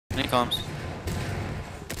comms.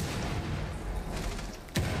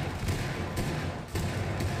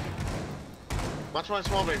 Watch my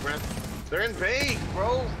small big, Brent. They're in big,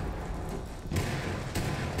 bro.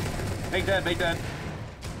 Big dead, big dead.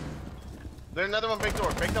 There's another one, big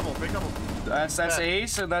door. Big double, big double. That's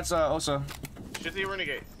Ace, and that's Osa. Should the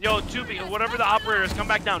renegade. Yo, 2B, whatever the operator is, come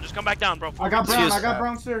back down. Just come back down, bro. I got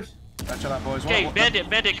brown stairs. Gotcha that, boys. Okay,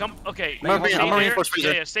 Bandit, come. Okay. I'm gonna reinforce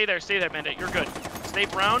freezer. Yeah, stay there, Bandit. You're good. Stay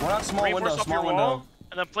brown. One small window, off small your window. wall,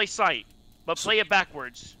 and then play sight, but play it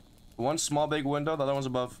backwards. One small big window, the other one's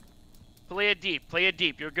above. Play it deep. Play it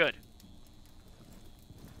deep. You're good.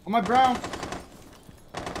 On my brown.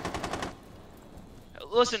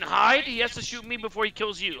 Listen, hide. He has to shoot me before he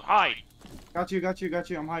kills you. Hide. Got you.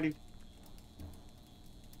 I'm hiding.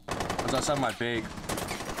 Cause outside my big.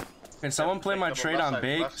 Can someone play my trade on side,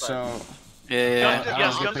 big? left side. So Yes,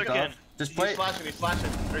 I'll guns pick are up. in. Just play. He's flashing. He's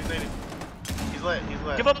nading. He's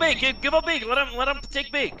lit. Give up big. Give up big. Let him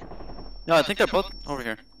take big. No, I think they're both over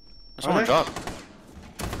here. I saw one drop.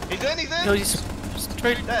 He's in. No, he's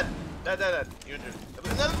straight. Dead. You injured.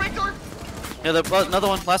 Another big door. Yeah, another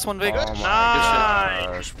one. Last one big. Oh my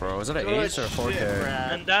gosh, bro. Is it an ace or a 4K?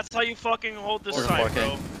 And that's how you fucking hold this Or side, 4K.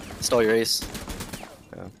 bro. Stole your ace.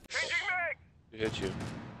 Yeah. It hit you.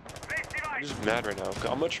 I'm just mad right now.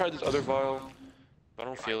 I'm gonna try this other vial. If I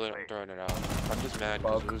don't feel it, I'm throwing it out. I'm just mad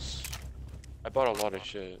because I bought a lot of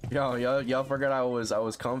shit. Yo, y'all forgot I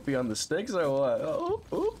was comfy on the sticks or what? Oh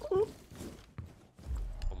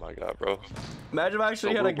my god, bro. Imagine if I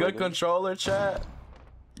actually had a good controller, chat.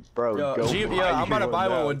 Bro, Yo, go I'm about to buy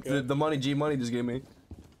one now, with the money G Money just gave me.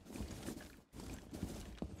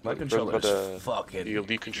 My controller is fucking. The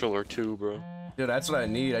Elite controller too, bro. Dude, that's what I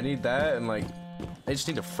need. I need that and like, I just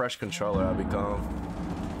need a fresh controller. I'll be calm.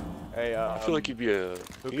 Hey, I feel like you need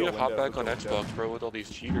to hop back on Xbox, bro, with all these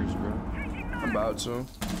cheaters, bro. I'm about to.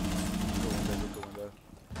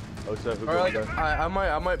 Hookah Or like, window.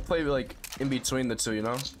 I might play like in between the two, you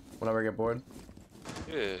know, whenever I get bored.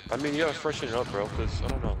 Yeah, I mean, you gotta freshen it up, bro, because I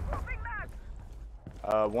don't know.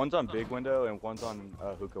 One's on big window and one's on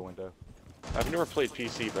hookah window. I've never played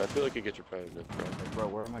PC, but I feel like it gets repetitive, bro. Like, bro,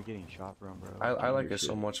 where am I getting shot from, bro? I like it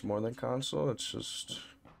so much more than console. It's just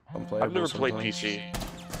unplayable. I've never played sometimes.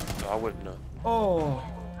 PC, so I wouldn't know. Oh.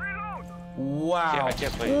 Wow. Yeah, I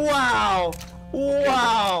can't play it. Wow.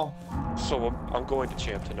 Wow. So I'm going to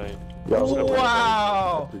champ tonight.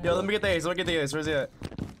 Wow. Yo, let me get the ace. Where's he at?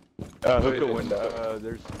 Hookah window.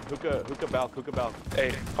 There's hookah balk.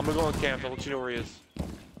 Hey, I'm gonna go on camp. I'll let you know where he is.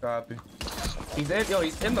 Copy. He's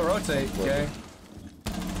in the rotate, okay?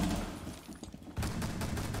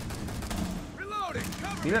 Reloading.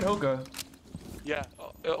 He's at hookah. Yeah.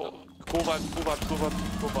 Cool vibe.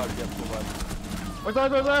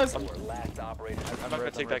 Where's last? I'm not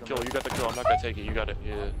gonna take that kill. You got the kill. I'm not gonna take it. You got it.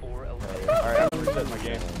 Yeah. Alright, I'm resetting my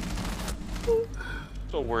game.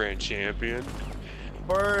 So we're in champion.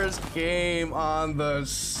 First game on the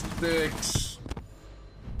sticks.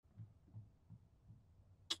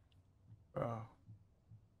 Bro.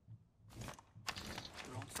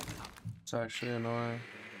 It's actually annoying.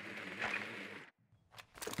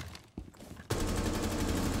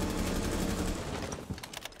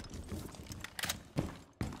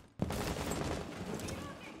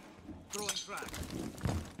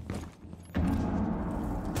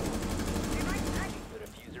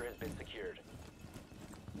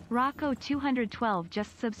 Rocco 212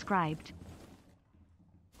 just subscribed.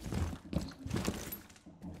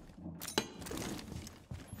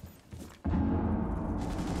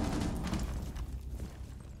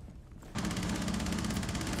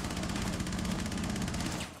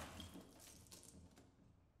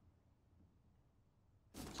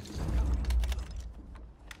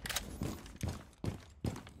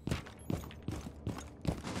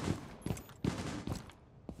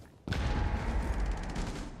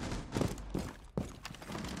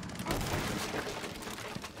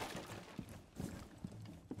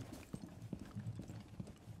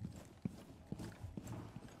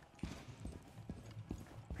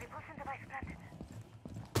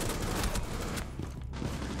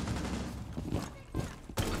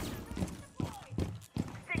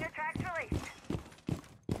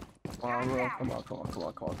 Come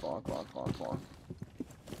on.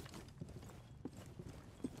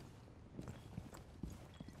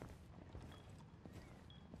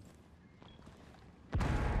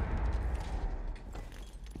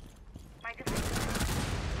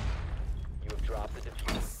 You have dropped the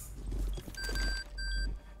defuse.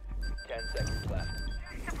 10 seconds left.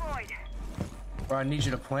 Deployed. Bro, I need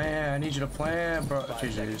you to plan, bro.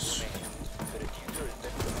 GG's.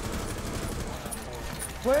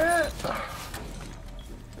 What?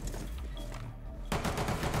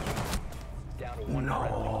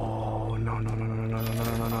 No.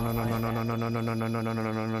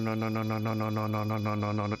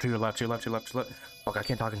 To your left. Fuck, I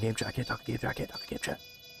can't talk in game chat. I can't talk in game chat.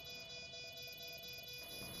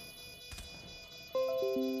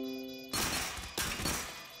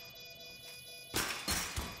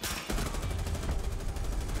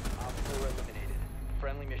 Op 4 eliminated.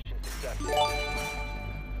 Friendly mission successful.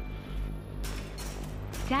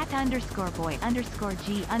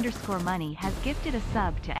 Dat_boy_G_money has gifted a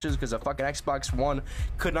sub to. Just because the fucking Xbox One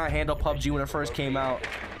could not handle PUBG when it first came out.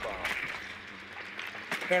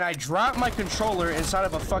 And I dropped my controller inside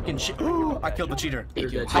of a fucking I killed the cheater.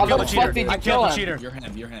 How the fuck did you kill him?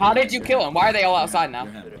 How did you kill him? Why are they all outside now?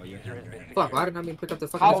 Fuck, why didn't I mean pick up the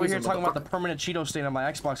fucking... I'm over here talking about the permanent Cheeto stain on my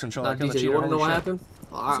Xbox controller. I killed the DJ, cheater. you wanna know Holy what shit. happened?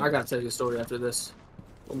 I gotta tell you a story after this.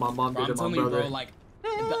 What my mom did to my brother. Bro, like,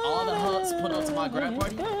 all the huts put up to my grad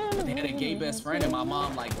party, they had a gay best friend, and my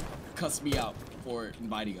mom, like, cussed me out for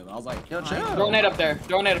inviting him. I was like, yo, chill. Throw it up there.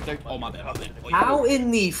 Oh, my bad. How in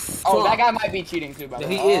the fuck? Oh, that guy might be cheating too, by the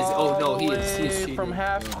way. He is. Oh, no, he is cheating. From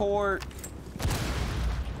half court.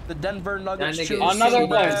 The Denver Nuggets choose another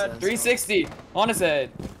one. SUPERLIGHT. 360 on his head.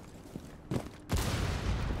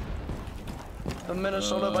 The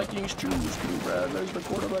Minnesota Vikings choose KinggBradd as the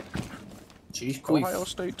quarterback. Jeez, Ohio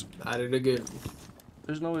State. At it again.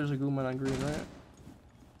 There's no way there's a Gooman on green, right?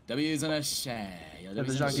 W's in a shag. Did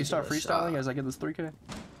the junkie start freestyling as I get this 3K?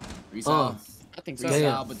 Freestyle. I think so.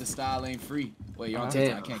 Freestyle, but the style ain't free. Wait, you're on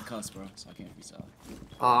TikTok. I can't cuss, bro, so I can't freestyle.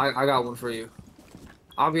 I got one for you.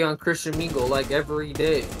 I'll be on Christian Mingle like every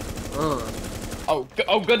day. Oh,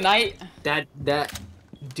 good night. That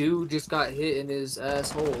dude just got hit in his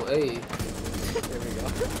asshole. Hey. There we go.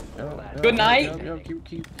 Good night. Yo,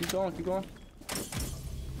 keep going.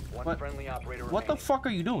 One friendly operator What the fuck are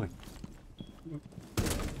you doing?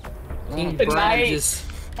 Good night.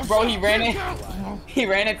 Bro, he ran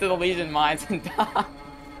into the Legion mines and died.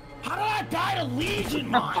 How did I die to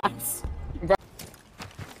Legion mines? Bro.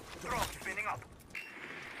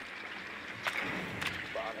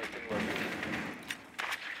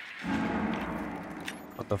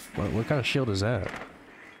 What kind of shield is that?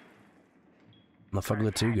 The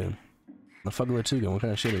Tugun. What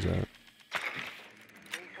kind of shit is that?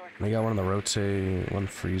 They got one on the rotate, one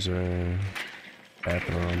freezer,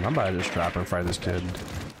 bathroom. I'm about to just drop and fry this kid.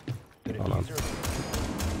 Hold on.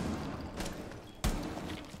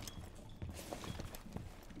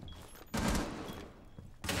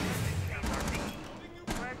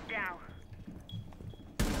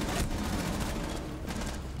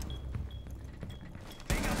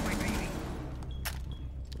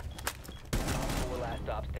 Last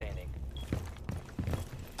stop standing.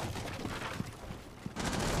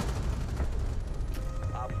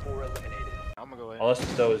 Op 4 eliminated. I'm gonna go in. All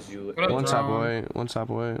this though is you. One top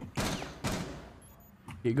away.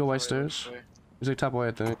 You go white stairs. He's like top away,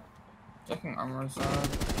 I think. Checking armor side.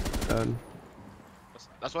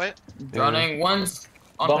 That's why. Running once.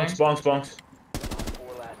 Bonks.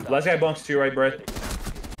 Last guy bonks to your right, Brett.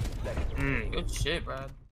 Good shit, Brad.